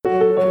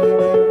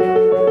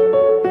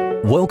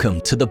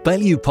Welcome to the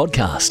Baillieu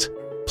Podcast.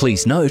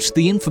 Please note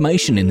the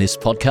information in this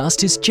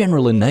podcast is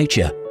general in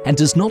nature and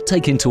does not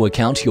take into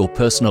account your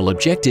personal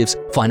objectives,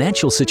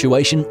 financial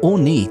situation or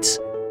needs.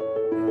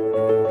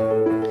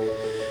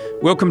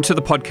 Welcome to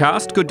the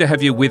podcast. Good to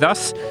have you with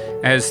us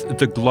as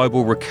the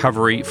global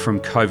recovery from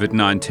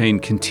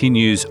COVID-19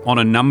 continues on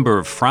a number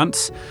of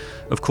fronts.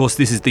 Of course,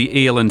 this is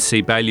the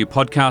EL&C Baillieu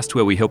Podcast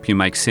where we help you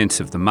make sense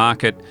of the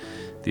market,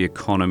 the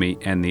economy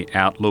and the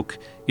outlook.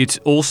 It's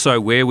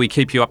also where we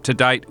keep you up to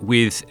date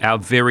with our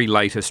very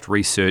latest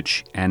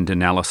research and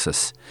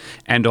analysis.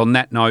 And on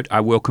that note,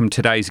 I welcome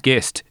today's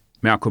guest,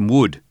 Malcolm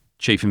Wood,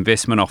 Chief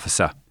Investment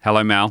Officer.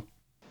 Hello, Mal.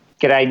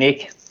 G'day,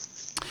 Nick.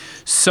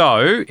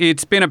 So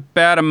it's been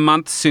about a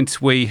month since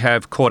we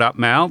have caught up,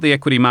 Mal. The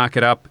equity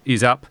market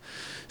is up.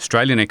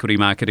 Australian equity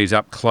market is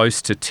up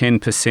close to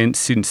 10%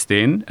 since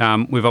then.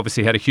 We've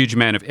obviously had a huge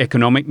amount of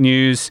economic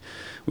news.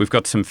 We've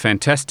got some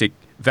fantastic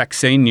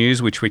vaccine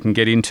news, which we can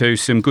get into,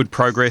 some good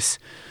progress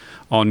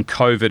on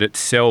COVID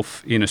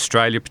itself in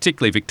Australia,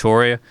 particularly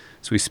Victoria.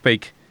 As we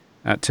speak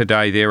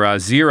today, there are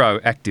 0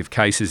 active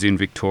cases in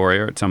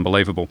Victoria. It's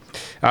unbelievable.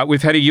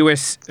 We've had a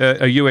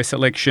US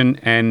election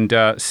and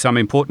some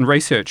important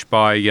research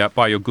by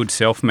your good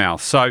self, Mal.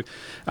 So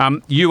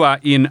you are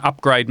in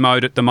upgrade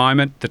mode at the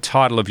moment. The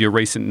title of your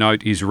recent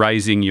note is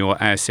Raising Your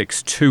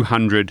ASX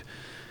 200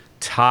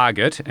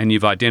 Target, and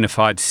you've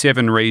identified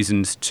 7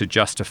 reasons to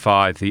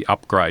justify the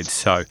upgrade.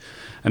 So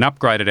an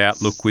upgraded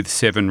outlook with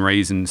 7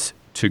 reasons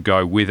to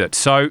go with it.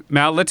 So,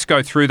 Mal, let's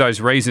go through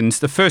those reasons.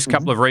 The first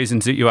couple of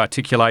reasons that you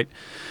articulate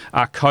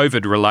are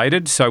COVID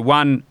related. So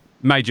 1,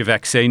 major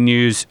vaccine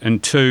news,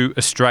 and 2,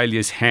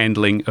 Australia's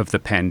handling of the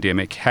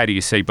pandemic. How do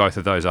you see both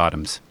of those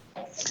items?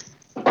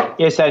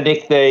 Yes, so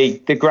Nick,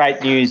 the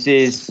great news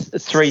is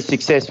 3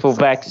 successful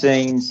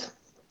vaccines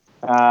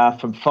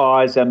from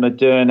Pfizer,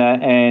 Moderna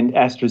and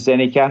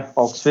AstraZeneca,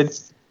 Oxford.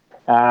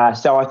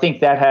 So I think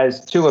that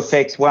has 2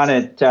 effects. One,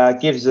 it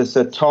gives us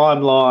a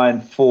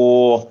timeline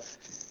for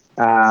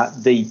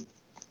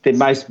the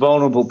most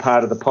vulnerable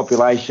part of the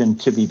population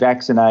to be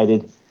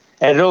vaccinated.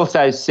 And it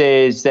also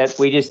says that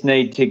we just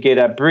need to get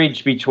a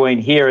bridge between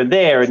here and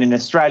there. And in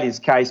Australia's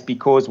case,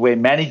 because we're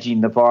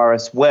managing the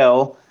virus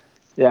well,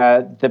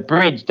 the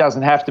bridge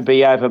doesn't have to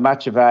be over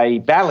much of a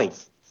valley.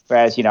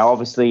 Whereas,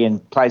 obviously in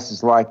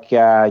places like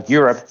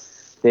Europe,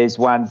 there's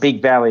one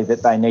big valley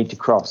that they need to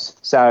cross.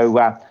 So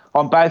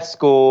on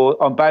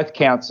both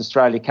counts,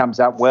 Australia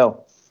comes up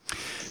well.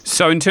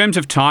 So in terms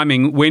of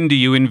timing, when do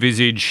you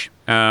envisage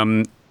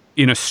in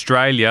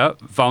Australia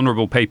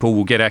vulnerable people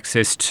will get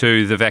access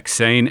to the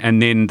vaccine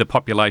and then the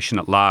population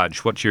at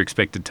large? What's your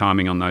expected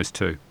timing on those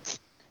 2?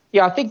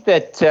 Yeah, I think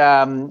that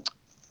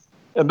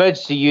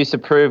emergency use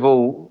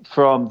approval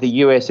from the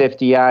US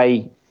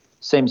FDA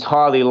seems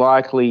highly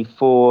likely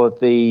for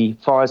the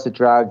Pfizer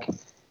drug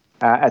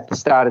at the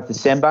start of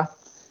December.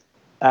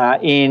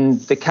 In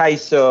the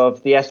case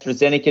of the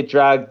AstraZeneca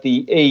drug,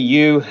 the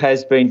EU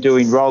has been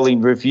doing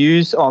rolling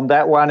reviews on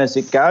that one as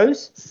it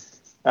goes.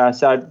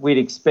 So we'd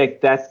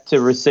expect that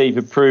to receive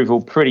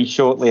approval pretty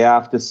shortly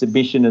after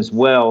submission as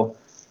well.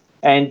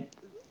 And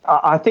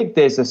I think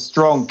there's a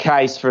strong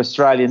case for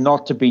Australia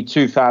not to be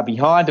too far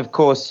behind. Of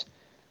course,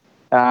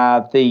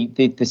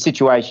 the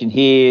situation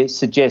here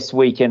suggests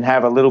we can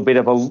have a little bit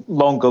of a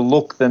longer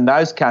look than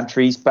those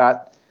countries,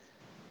 but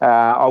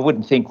I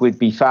wouldn't think we'd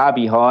be far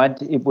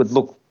behind. It would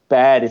look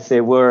bad if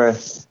there were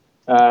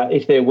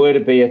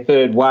to be a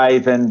third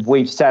wave and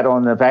we've sat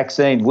on the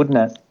vaccine, wouldn't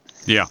it?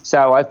 Yeah.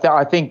 So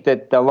I think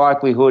that the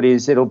likelihood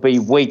is it'll be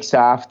weeks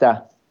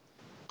after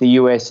the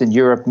US and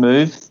Europe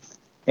move.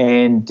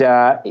 And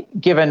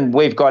given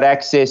we've got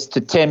access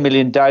to 10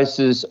 million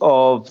doses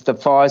of the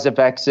Pfizer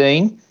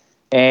vaccine,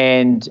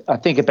 and I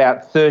think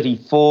about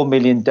 34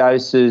 million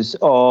doses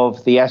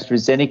of the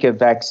AstraZeneca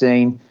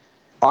vaccine,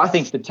 I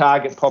think the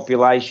target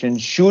population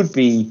should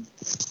be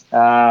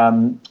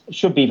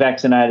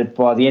vaccinated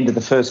by the end of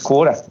the first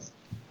quarter.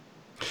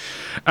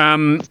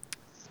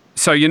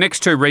 So your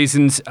next 2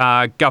 reasons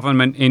are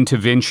government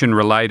intervention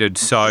related.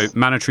 So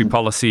monetary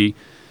policy,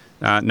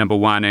 number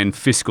 1, and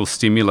fiscal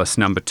stimulus,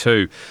 number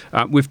 2.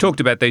 We've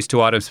talked about these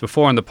 2 items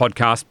before on the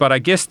podcast, but I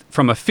guess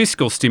from a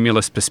fiscal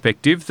stimulus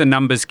perspective, the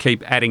numbers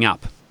keep adding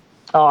up.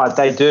 Oh,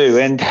 they do.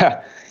 And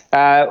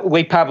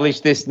we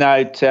published this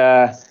note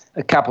a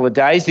couple of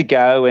days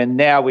ago, and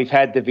now we've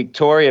had the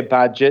Victoria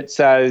budget,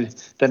 so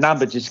the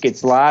number just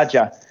gets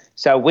larger.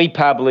 So we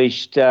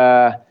published,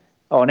 on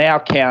our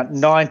count,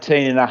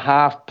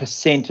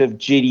 19.5% of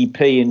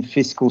GDP in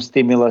fiscal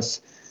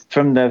stimulus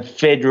from the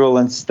federal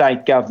and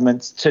state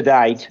governments to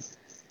date.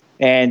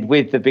 And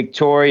with the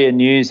Victoria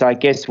news, I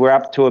guess we're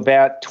up to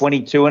about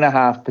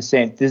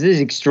 22.5%. This is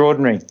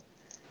extraordinary,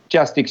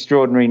 just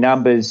extraordinary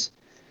numbers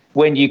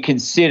when you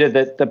consider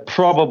that the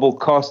probable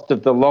cost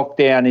of the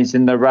lockdown is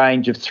in the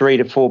range of 3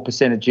 to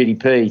 4% of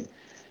GDP.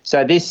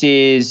 So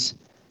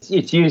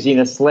it's using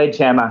a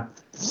sledgehammer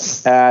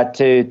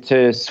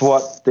to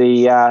swat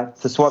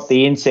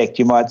the insect,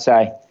 you might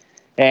say.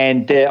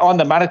 And on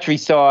the monetary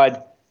side,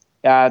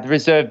 the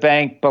Reserve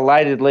Bank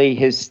belatedly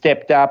has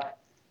stepped up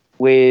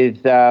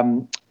with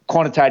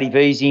quantitative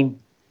easing,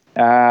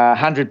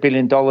 $100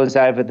 billion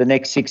over the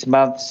next 6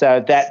 months.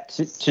 So that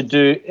to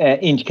do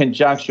in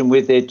conjunction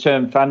with their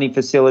term funding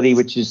facility,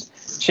 which is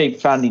cheap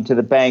funding to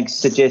the banks,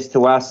 suggests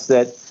to us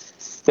that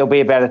there'll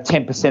be about a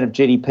 10% of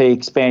GDP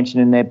expansion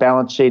in their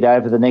balance sheet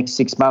over the next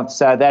 6 months.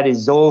 So that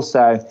is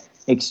also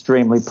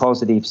extremely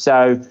positive.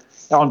 So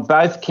on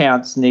both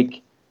counts,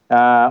 Nick,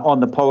 on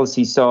the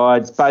policy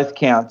sides, both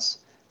counts,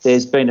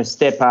 there's been a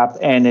step up,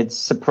 and it's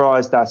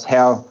surprised us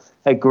how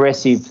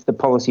aggressive the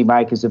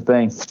policymakers have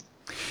been.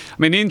 I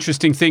mean, the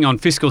interesting thing on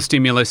fiscal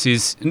stimulus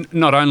is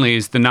not only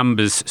is the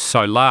numbers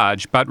so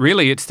large, but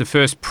really it's the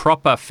first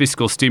proper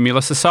fiscal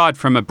stimulus, aside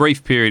from a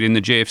brief period in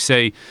the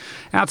GFC.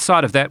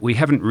 Outside of that, we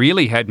haven't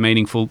really had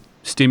meaningful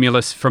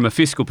stimulus from a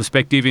fiscal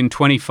perspective in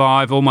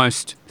 25,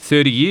 almost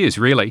 30 years,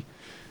 really.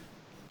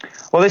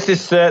 Well, this is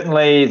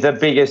certainly the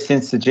biggest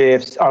since the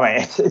GFC. I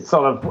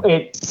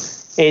mean,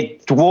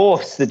 it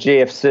dwarfs the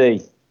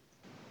GFC,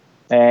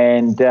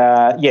 and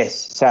yes,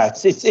 so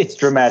it's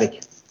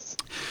dramatic.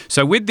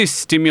 So with this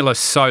stimulus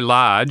so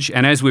large,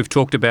 and as we've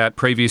talked about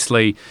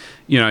previously,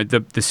 you know,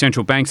 the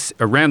central banks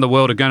around the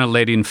world are going to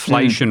let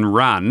inflation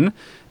run.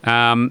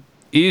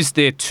 Is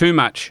there too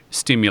much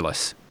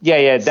stimulus?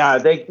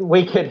 No,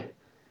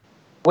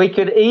 we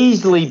could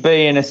easily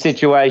be in a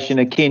situation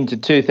akin to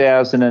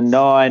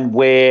 2009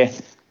 where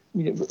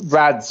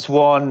Rudd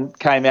Swan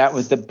came out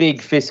with the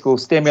big fiscal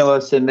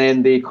stimulus, and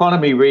then the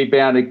economy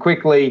rebounded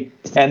quickly,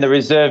 and the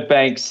Reserve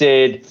Bank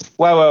said,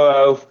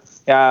 whoa,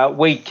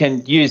 we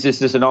can use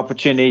this as an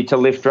opportunity to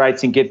lift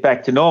rates and get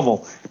back to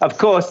normal. Of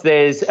course,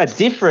 there's a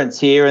difference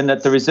here in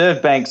that the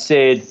Reserve Bank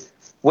said,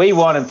 we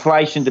want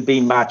inflation to be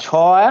much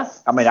higher.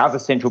 I mean, other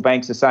central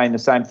banks are saying the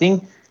same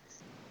thing.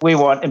 We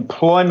want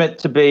employment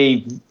to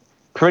be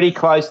pretty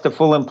close to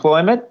full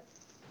employment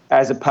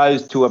as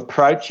opposed to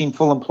approaching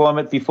full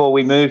employment before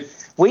we move.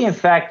 We, in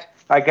fact,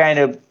 are going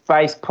to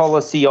base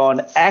policy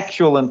on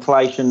actual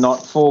inflation,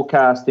 not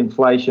forecast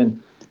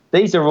inflation.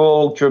 These are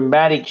all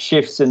dramatic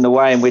shifts in the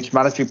way in which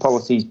monetary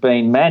policy is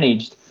being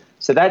managed.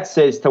 So that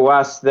says to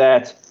us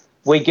that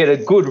we get a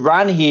good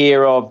run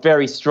here of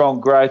very strong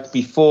growth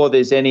before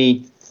there's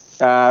any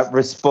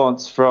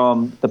response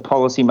from the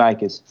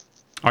policymakers.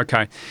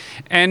 Okay.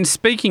 And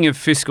speaking of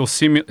fiscal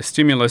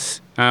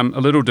stimulus, a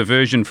little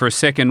diversion for a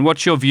second.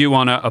 What's your view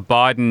on a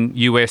Biden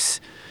US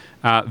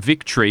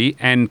victory,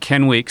 and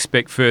can we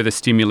expect further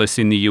stimulus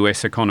in the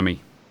US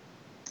economy?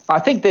 I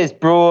think there's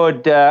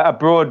a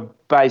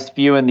broad-based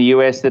view in the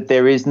US that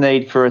there is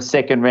need for a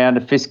second round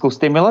of fiscal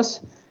stimulus.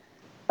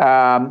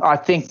 I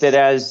think that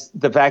as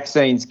the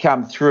vaccines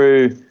come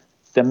through,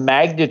 the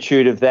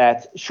magnitude of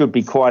that should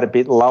be quite a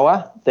bit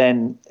lower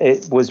than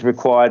it was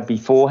required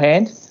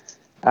beforehand.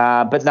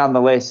 But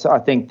nonetheless, I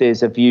think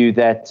there's a view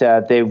that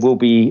there will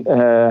be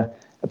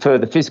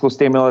further fiscal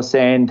stimulus,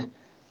 and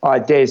I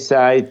dare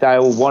say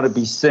they'll want to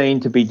be seen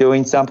to be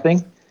doing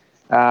something.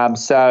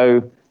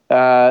 So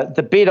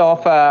the bid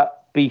offer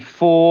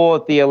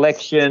before the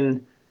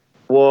election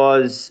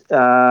was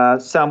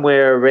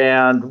somewhere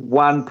around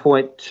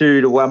 1.2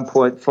 to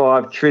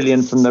 1.5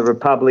 trillion from the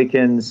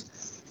Republicans,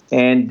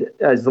 and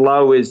as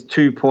low as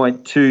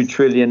 2.2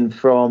 trillion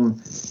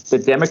from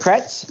the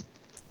Democrats.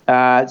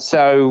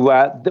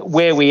 So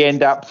where we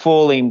end up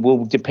falling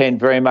will depend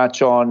very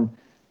much on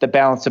the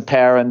balance of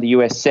power in the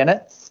US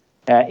Senate.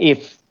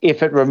 If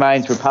it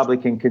remains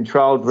Republican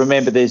controlled,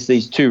 remember there's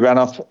these two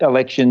runoff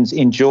elections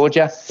in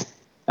Georgia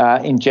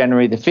in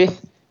January the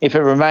 5th. If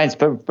it remains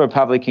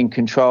Republican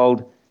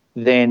controlled,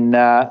 then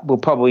we'll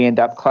probably end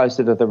up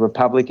closer to the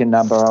Republican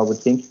number, I would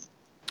think.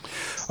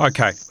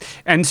 Okay.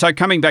 And so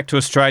coming back to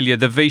Australia,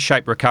 the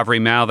V-shaped recovery,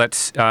 Mal,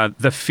 that's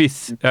the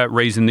fifth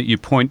reason that you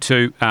point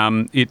to.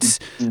 It's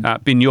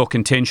been your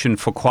contention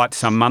for quite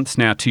some months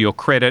now, to your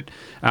credit.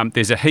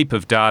 There's a heap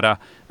of data,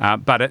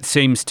 but it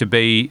seems to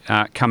be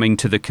coming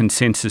to the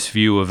consensus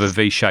view of a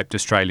V-shaped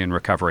Australian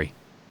recovery.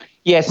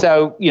 Yeah,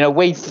 so, you know,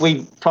 we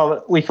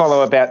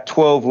follow about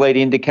 12 lead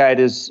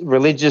indicators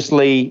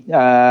religiously,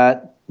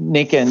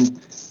 Nick,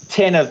 and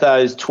 10 of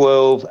those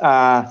 12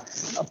 are,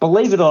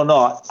 believe it or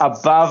not,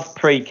 above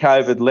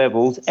pre-COVID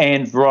levels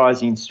and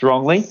rising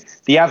strongly.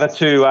 The other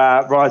two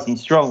are rising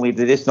strongly,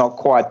 but it's not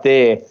quite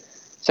there.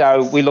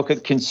 So we look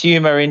at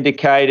consumer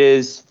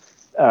indicators,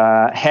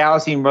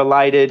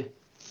 housing-related,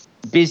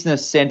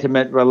 business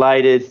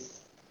sentiment-related,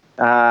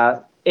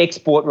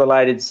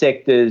 export-related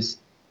sectors,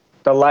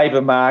 the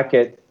labour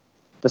market,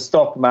 the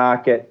stock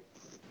market,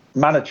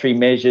 monetary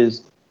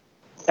measures.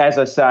 As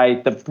I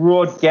say, the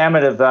broad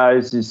gamut of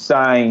those is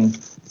saying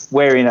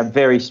we're in a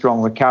very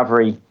strong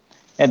recovery.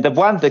 And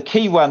the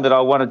key one that I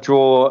want to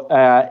draw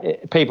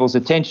people's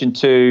attention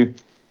to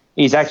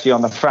is actually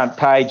on the front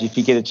page if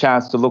you get a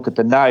chance to look at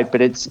the note,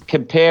 but it's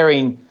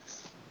comparing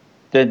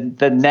the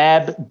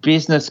NAB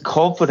Business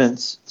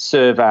Confidence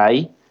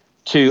Survey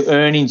to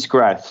earnings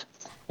growth.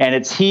 And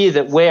it's here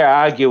that we're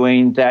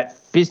arguing that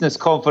business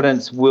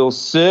confidence will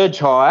surge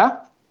higher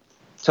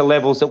to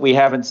levels that we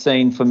haven't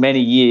seen for many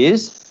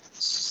years,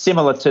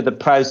 similar to the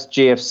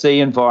post-GFC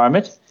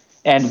environment,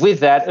 And with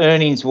that,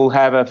 earnings will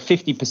have a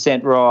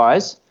 50%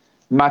 rise,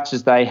 much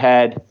as they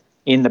had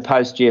in the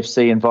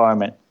post-GFC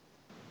environment.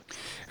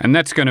 And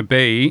that's going to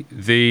be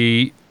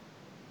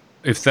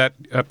if that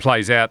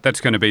plays out,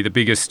 that's going to be the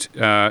biggest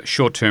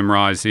short-term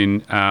rise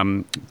in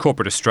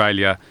corporate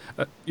Australia,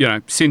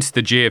 since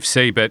the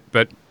GFC,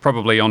 but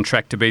probably on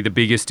track to be the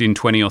biggest in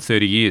 20 or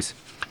 30 years.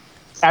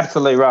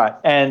 Absolutely right.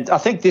 And I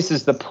think this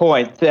is the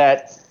point,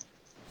 that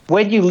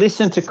when you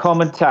listen to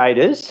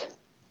commentators,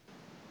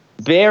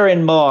 bear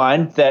in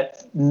mind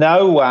that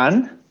no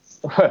one,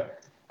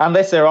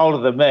 unless they're older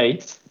than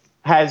me,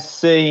 has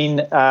seen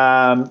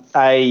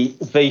a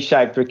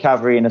V-shaped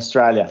recovery in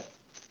Australia.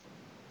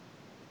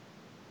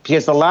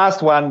 Because the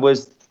last one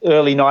was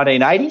early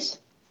 1980s,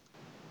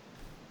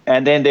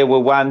 and then there were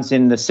ones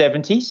in the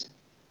 70s,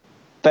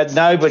 but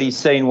nobody's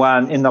seen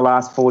one in the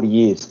last 40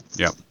 years.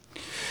 Yeah.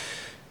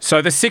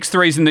 So the sixth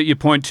reason that you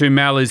point to,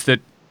 Mal, is that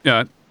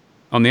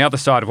on the other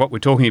side of what we're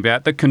talking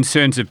about, the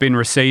concerns have been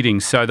receding,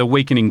 so the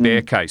weakening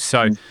bear case.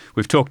 So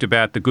we've talked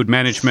about the good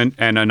management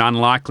and an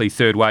unlikely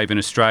third wave in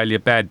Australia.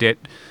 Bad debt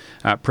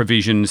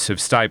provisions have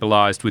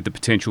stabilised with the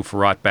potential for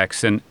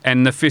write-backs, and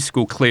the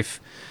fiscal cliff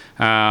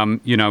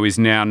is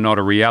now not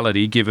a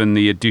reality given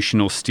the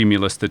additional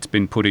stimulus that's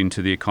been put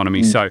into the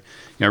economy. So,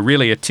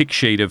 really a tick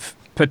sheet of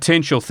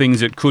potential things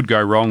that could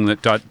go wrong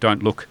that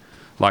don't look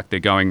like they're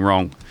going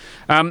wrong.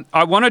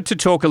 I wanted to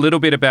talk a little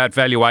bit about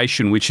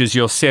valuation, which is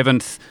your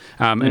seventh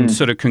and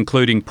sort of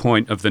concluding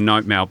point of the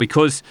note, Mal,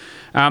 because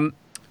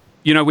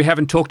we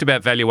haven't talked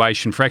about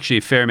valuation for actually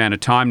a fair amount of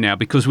time now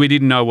because we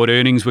didn't know what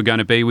earnings were going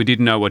to be. We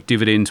didn't know what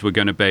dividends were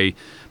going to be.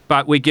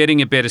 But we're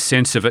getting a better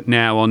sense of it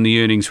now on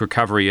the earnings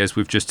recovery, as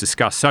we've just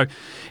discussed. So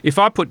if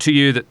I put to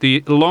you that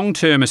the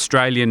long-term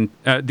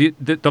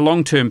the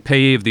long-term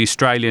PE of the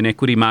Australian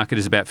equity market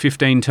is about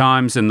 15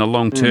 times and the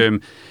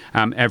long-term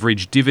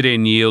average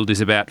dividend yield is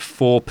about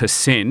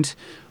 4%,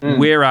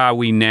 where are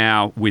we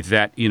now with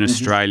that in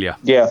Australia?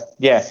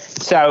 Yeah.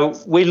 So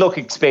we look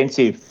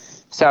expensive.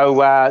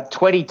 So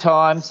 20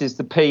 times is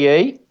the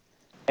PE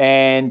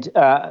and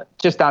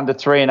just under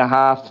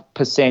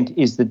 3.5%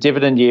 is the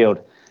dividend yield.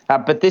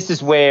 But this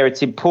is where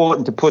it's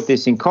important to put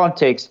this in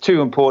context.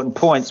 Two important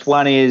points.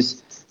 One is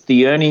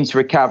the earnings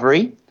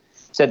recovery.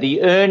 So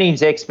the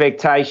earnings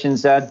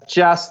expectations are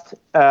just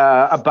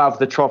above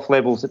the trough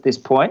levels at this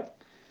point.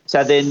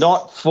 So they're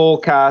not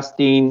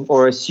forecasting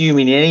or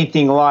assuming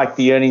anything like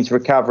the earnings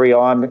recovery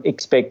I'm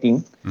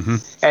expecting.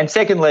 And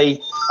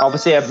secondly,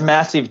 obviously a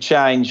massive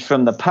change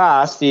from the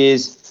past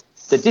is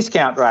the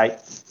discount rate.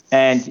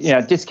 And,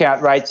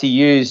 discount rates are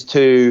used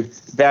to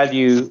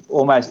value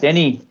almost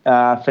any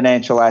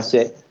financial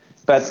asset.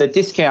 But the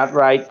discount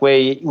rate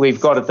we've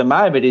got at the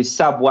moment is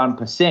sub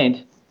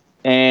 1%,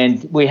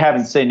 and we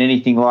haven't seen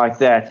anything like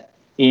that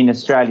in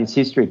Australia's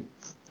history.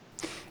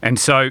 And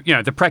so,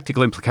 the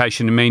practical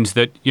implication means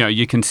that,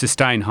 you can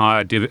sustain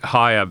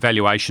higher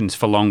valuations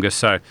for longer.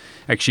 So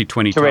actually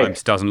 20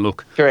 times doesn't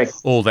look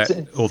all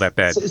that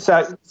bad.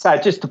 So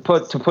just to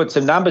put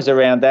some numbers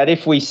around that,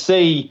 if we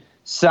see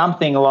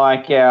something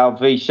like our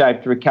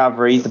V-shaped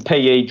recovery, the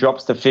PE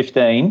drops to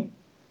 15,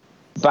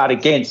 but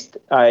against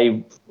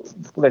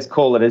let's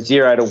call it a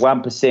 0 to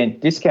 1%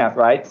 discount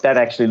rate, that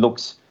actually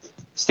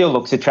still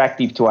looks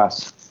attractive to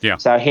us. Yeah.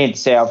 So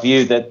hence our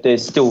view that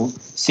there's still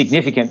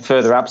significant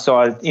further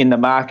upside in the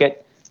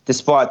market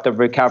despite the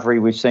recovery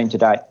we've seen to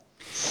date.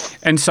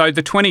 And so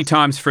the 20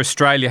 times for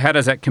Australia, how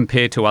does that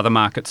compare to other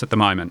markets at the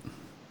moment?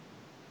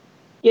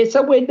 Yeah,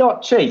 so we're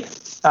not cheap.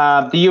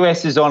 The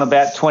US is on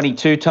about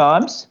 22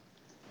 times.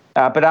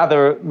 But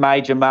other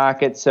major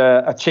markets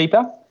are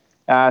cheaper.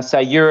 So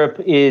Europe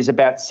is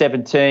about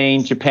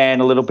 17, Japan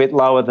a little bit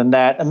lower than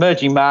that.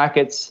 Emerging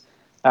markets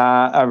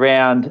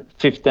around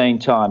 15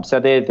 times.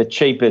 So they're the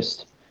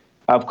cheapest.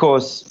 Of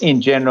course,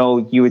 in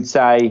general, you would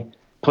say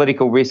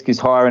political risk is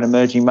higher in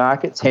emerging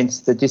markets, hence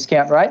the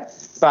discount rate.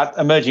 But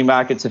emerging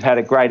markets have had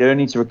a great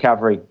earnings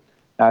recovery.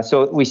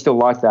 So we still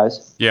like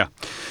those. Yeah.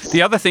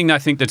 The other thing I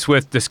think that's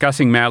worth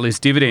discussing, Mal,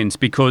 is dividends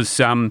because,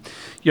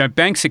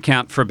 banks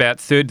account for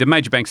the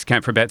major banks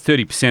account for about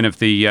 30% of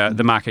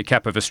the market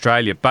cap of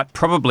Australia, but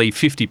probably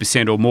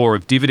 50% or more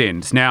of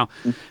dividends. Now,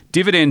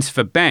 dividends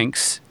for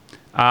banks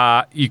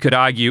are, you could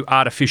argue,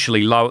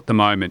 artificially low at the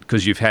moment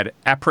because you've had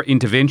APRA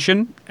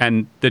intervention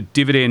and the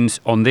dividends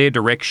on their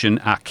direction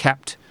are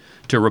capped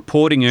to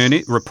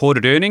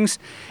reported earnings,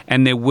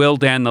 and they're well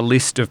down the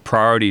list of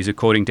priorities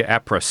according to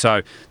APRA.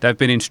 So they've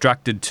been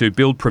instructed to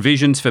build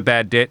provisions for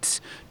bad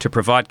debts, to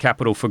provide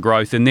capital for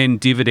growth, and then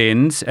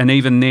dividends, and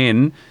even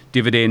then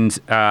dividends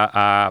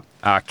are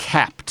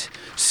capped.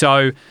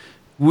 So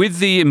with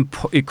the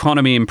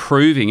economy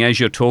improving, as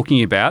you're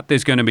talking about,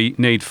 there's going to be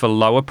need for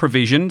lower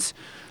provisions.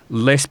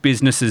 Less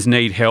businesses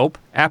need help.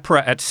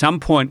 APRA at some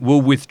point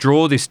will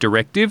withdraw this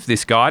directive,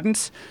 this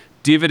guidance.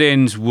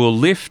 Dividends will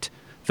lift.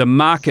 The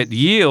market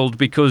yield,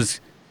 because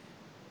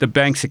the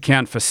banks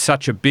account for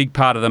such a big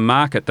part of the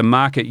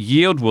market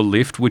yield will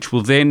lift, which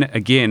will then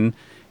again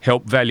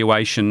help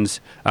valuations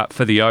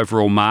for the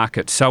overall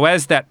market. So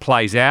as that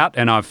plays out,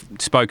 and I've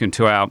spoken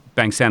to our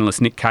banks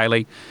analyst Nick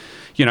Cayley,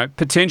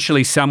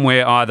 potentially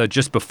somewhere either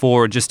just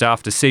before or just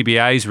after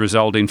CBA's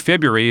result in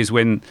February is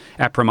when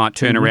APRA might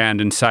turn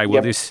around and say,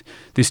 well, this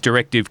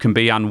directive can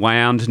be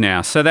unwound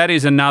now. So that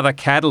is another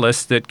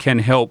catalyst that can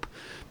help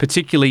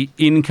particularly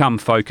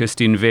income-focused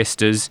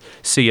investors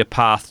see a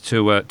path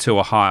to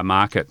a higher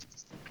market.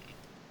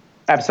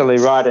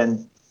 Absolutely right.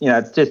 And,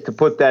 just to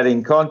put that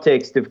in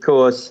context, of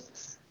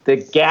course, the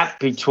gap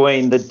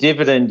between the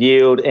dividend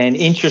yield and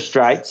interest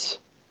rates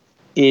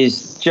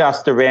is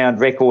just around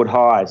record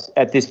highs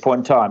at this point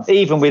in time,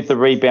 even with the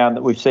rebound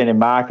that we've seen in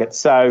markets.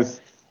 So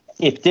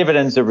if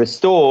dividends are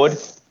restored,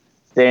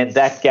 then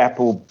that gap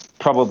will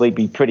probably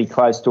be pretty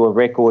close to a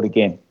record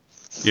again.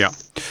 Yeah.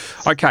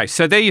 Okay,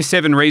 so there are your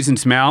 7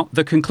 reasons, Mal.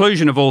 The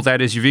conclusion of all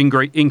that is you've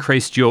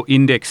increased your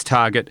index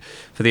target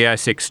for the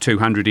ASX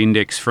 200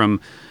 index from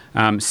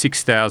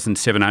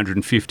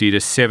 6,750 to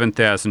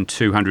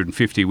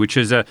 7,250, which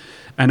is an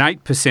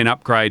 8%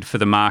 upgrade for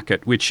the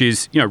market, which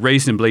is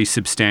reasonably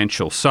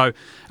substantial. So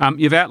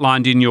you've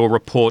outlined in your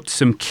report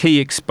some key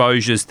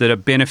exposures that are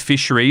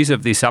beneficiaries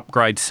of this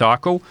upgrade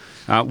cycle.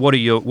 What are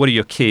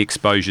your key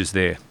exposures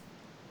there?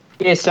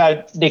 Yeah,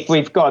 so Nick,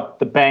 we've got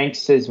the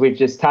banks, as we've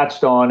just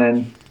touched on,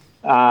 and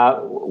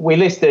we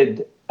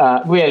listed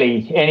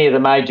really any of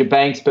the major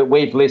banks, but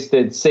we've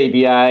listed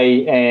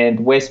CBA and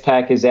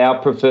Westpac as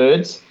our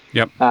preferreds.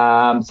 Yep.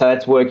 So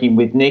that's working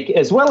with Nick,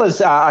 as well as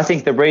I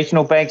think the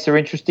regional banks are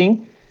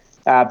interesting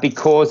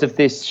because of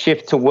this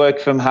shift to work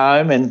from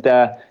home, and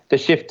the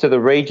shift to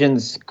the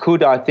regions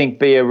could, I think,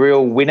 be a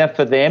real winner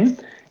for them.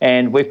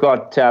 And we've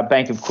got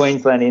Bank of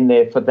Queensland in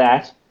there for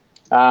that.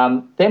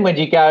 Then when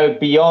you go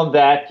beyond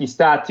that, you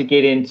start to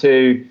get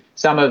into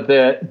some of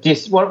the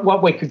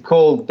what we could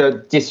call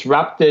the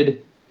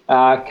disrupted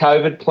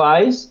COVID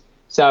plays.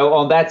 So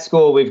on that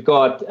score, we've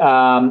got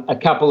a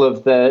couple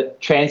of the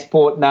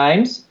transport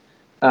names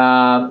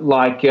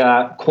like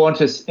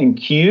Qantas and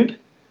Qube.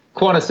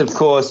 Qantas, of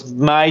course,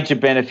 major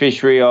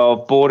beneficiary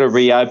of border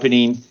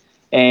reopening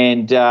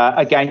and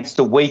against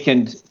a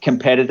weakened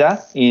competitor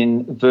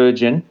in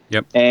Virgin.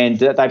 Yep. And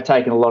they've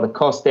taken a lot of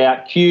cost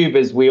out. Qube,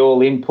 as we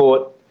all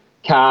import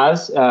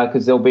cars,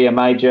 because there'll be a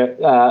major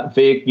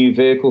new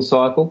vehicle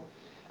cycle.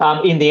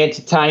 In the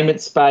entertainment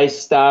space,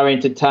 Star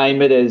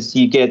Entertainment, as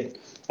you get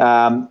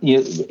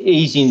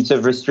easings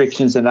of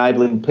restrictions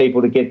enabling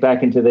people to get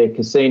back into their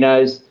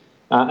casinos.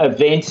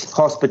 Events,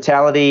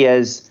 hospitality,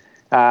 as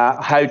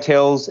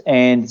hotels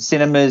and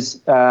cinemas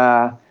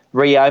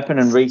reopen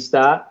and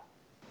restart.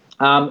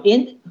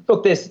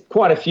 Look, there's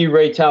quite a few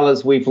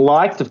retailers we've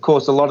liked. Of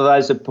course, a lot of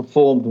those have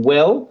performed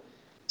well.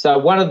 So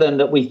one of them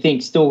that we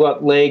think still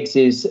got legs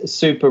is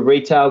Super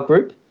Retail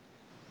Group.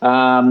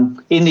 In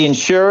the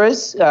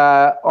insurers,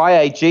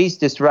 IAG's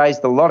just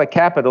raised a lot of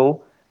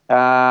capital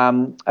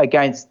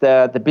against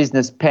the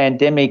business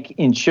pandemic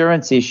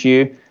insurance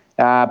issue,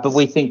 but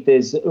we think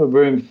there's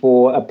room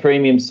for a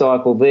premium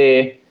cycle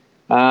there.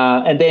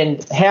 And then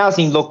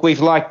housing, look, we've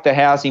liked the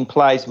housing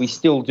plays. We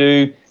still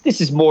do. This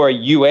is more a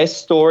US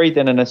story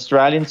than an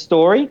Australian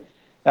story.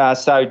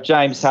 So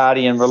James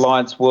Hardie and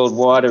Reliance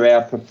Worldwide are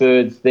our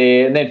preferreds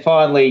there. And then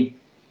finally,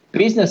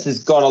 business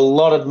has got a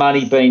lot of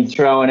money being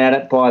thrown at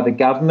it by the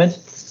government,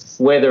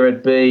 whether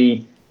it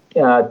be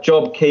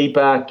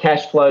JobKeeper,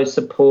 cash flow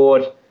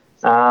support,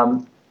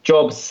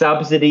 job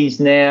subsidies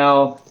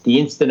now, the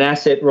instant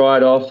asset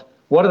write-off.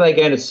 What are they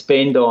going to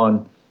spend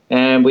on?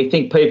 And we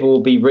think people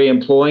will be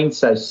re-employing,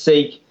 so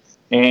SEEK,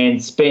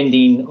 and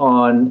spending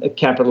on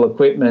capital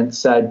equipment,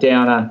 so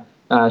Downer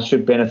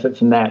should benefit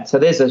from that. So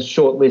there's a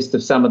short list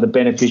of some of the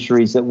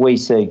beneficiaries that we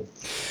see.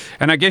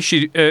 And I guess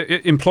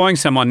employing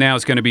someone now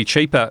is going to be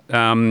cheaper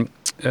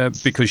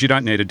because you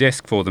don't need a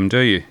desk for them, do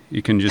you?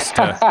 You can just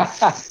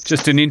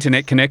an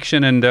internet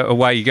connection and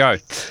away you go.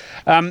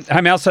 Hey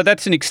Mal, so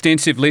that's an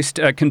extensive list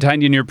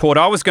contained in your report.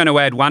 I was going to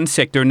add one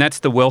sector, and that's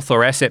the wealth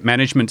or asset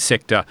management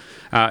sector.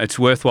 It's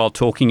worthwhile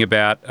talking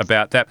about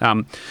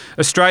that.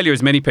 Australia,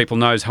 as many people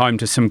know, is home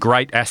to some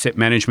great asset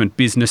management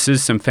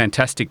businesses, some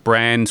fantastic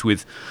brands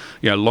with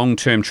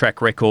long-term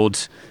track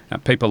records,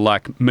 people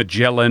like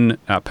Magellan,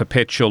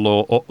 Perpetual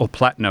or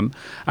Platinum.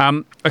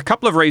 A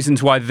couple of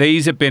reasons why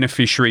these are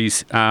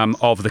beneficiaries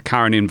of the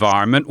current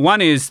environment.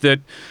 One is that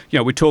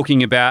we're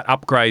talking about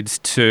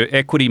upgrades to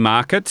equity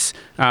markets,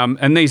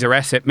 and these are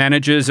asset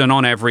managers, and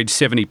on average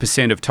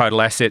 70% of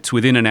total assets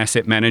within an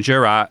asset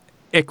manager are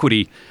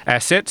equity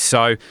assets.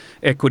 So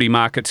equity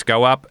markets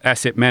go up,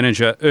 asset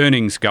manager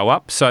earnings go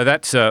up. So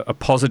that's a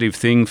positive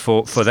thing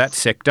for that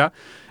sector.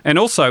 And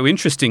also,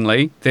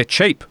 interestingly, they're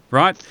cheap,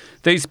 right?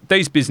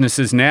 These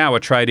businesses now are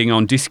trading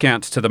on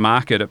discounts to the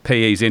market at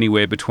PEs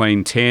anywhere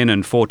between 10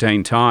 and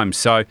 14 times.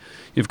 So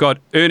you've got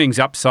earnings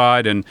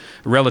upside and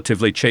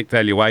relatively cheap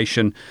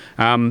valuation.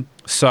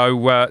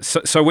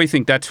 So we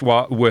think that's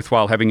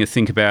worthwhile having a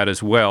think about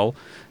as well.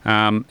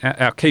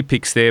 Our key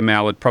picks there,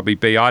 Mal, would probably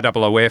be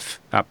IOOF,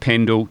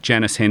 Pendal,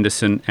 Janus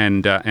Henderson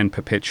and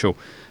Perpetual.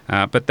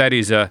 But that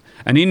is an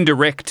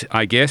indirect,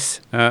 I guess,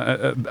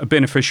 a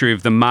beneficiary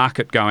of the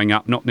market going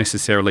up, not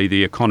necessarily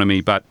the economy,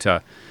 but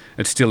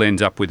it still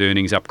ends up with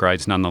earnings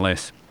upgrades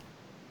nonetheless.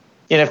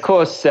 And of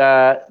course,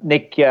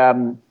 Nick,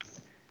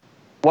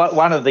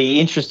 one of the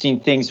interesting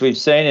things we've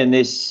seen in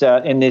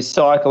this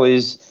cycle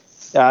is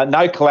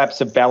no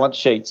collapse of balance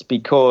sheets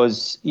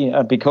because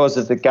of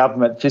the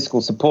government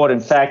fiscal support.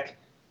 In fact,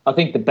 I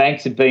think the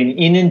banks have been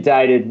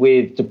inundated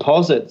with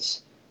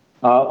deposits.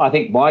 I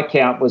think my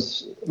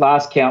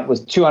last count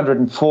was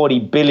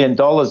 $240 billion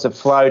have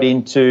flowed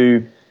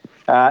into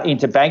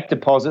bank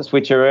deposits,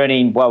 which are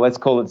earning, well, let's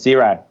call it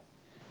zero.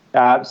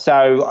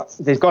 So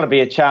there's got to be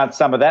a chance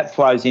some of that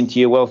flows into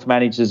your wealth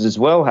managers as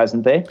well,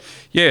 hasn't there?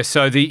 Yeah,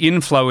 so the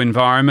inflow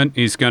environment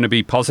is going to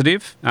be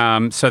positive.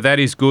 So that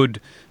is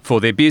good for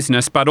their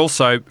business, but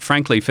also,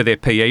 frankly, for their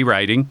PE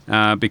rating,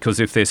 because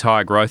if there's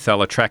higher growth,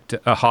 they'll attract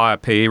a higher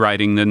PE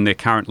rating than they're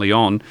currently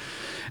on.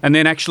 And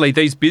then actually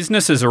these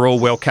businesses are all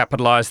well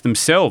capitalised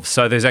themselves.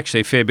 So there's actually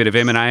a fair bit of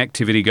M&A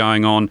activity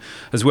going on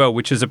as well,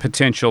 which is a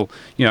potential,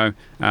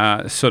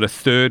 sort of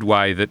third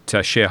way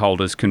that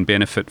shareholders can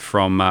benefit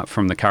from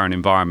the current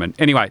environment.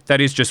 Anyway,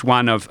 that is just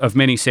one of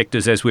many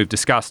sectors as we've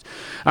discussed.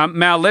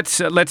 Mal,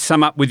 let's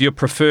sum up with your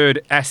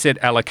preferred asset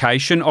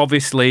allocation.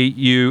 Obviously,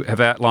 you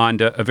have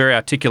outlined a very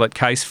articulate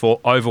case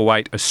for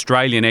overweight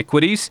Australian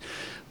equities.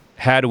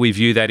 How do we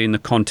view that in the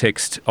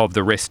context of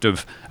the rest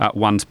of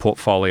one's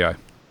portfolio?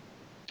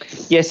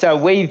 Yeah, so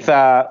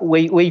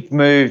we've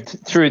moved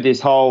through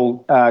this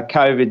whole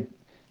COVID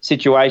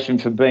situation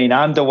from being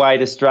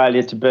underweight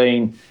Australia to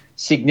being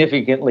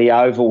significantly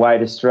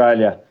overweight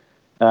Australia.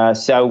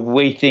 So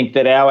we think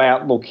that our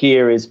outlook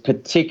here is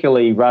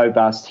particularly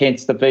robust,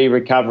 hence the V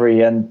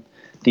recovery and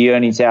the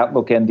earnings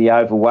outlook and the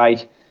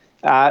overweight.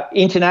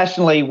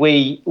 Internationally,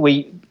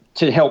 we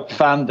to help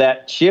fund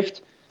that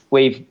shift,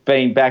 we've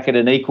been back at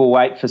an equal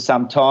weight for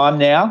some time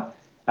now.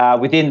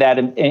 Within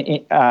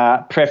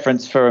that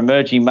preference for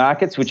emerging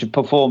markets, which have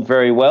performed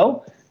very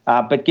well.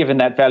 But given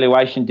that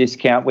valuation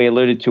discount we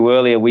alluded to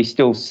earlier, we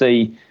still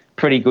see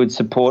pretty good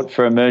support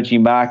for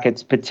emerging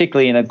markets,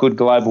 particularly in a good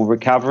global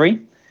recovery.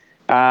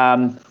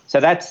 So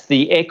that's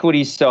the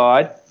equity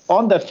side.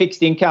 On the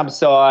fixed income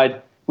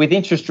side, with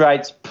interest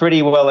rates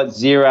pretty well at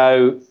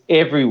zero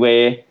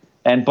everywhere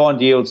and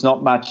bond yields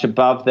not much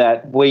above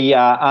that, we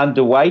are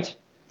underweight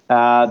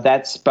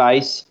that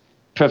space,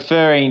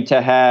 preferring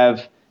to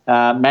have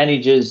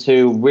managers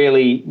who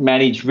really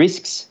manage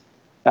risks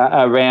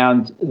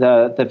around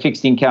the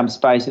fixed income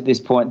space at this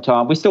point in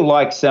time. We still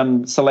like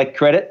some select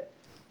credit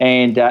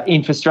and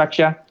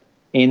infrastructure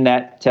in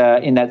that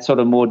sort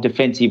of more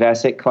defensive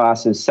asset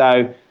classes.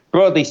 So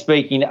broadly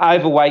speaking,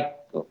 overweight,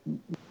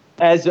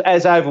 as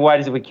overweight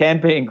as we can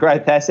be in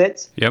growth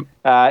assets. Yep.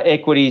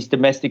 Equities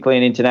domestically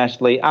and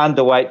internationally,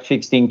 underweight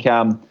fixed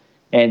income,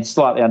 and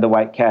slightly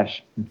underweight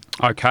cash.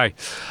 Okay.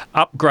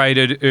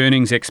 Upgraded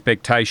earnings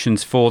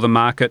expectations for the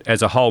market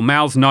as a whole.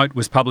 Mal's note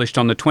was published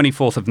on the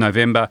 24th of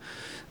November.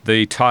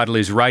 The title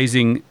is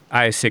Raising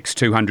ASX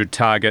 200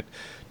 Target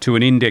to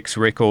an Index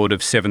Record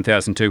of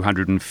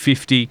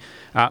 7,250.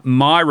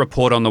 My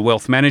report on the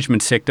wealth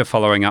management sector,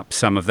 following up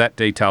some of that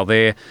detail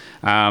there,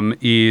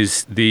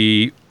 is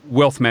the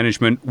Wealth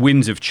Management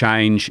Winds of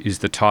Change is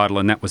the title,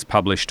 and that was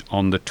published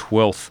on the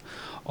 12th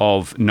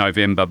of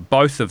November.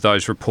 Both of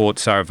those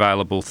reports are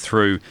available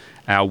through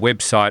our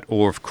website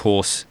or, of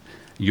course,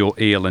 your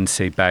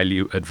EL&C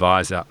Value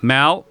Advisor.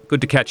 Mal,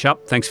 good to catch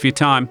up. Thanks for your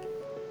time.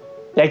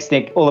 Thanks,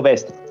 Nick. All the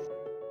best.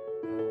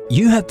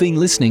 You have been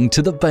listening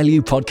to the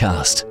Value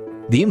Podcast.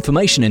 The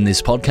information in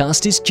this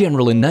podcast is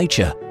general in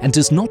nature and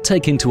does not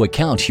take into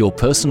account your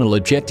personal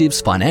objectives,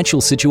 financial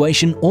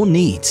situation, or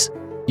needs.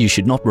 You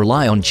should not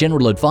rely on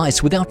general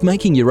advice without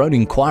making your own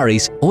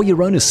inquiries or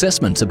your own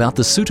assessment about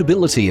the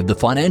suitability of the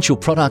financial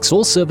products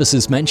or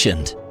services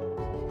mentioned.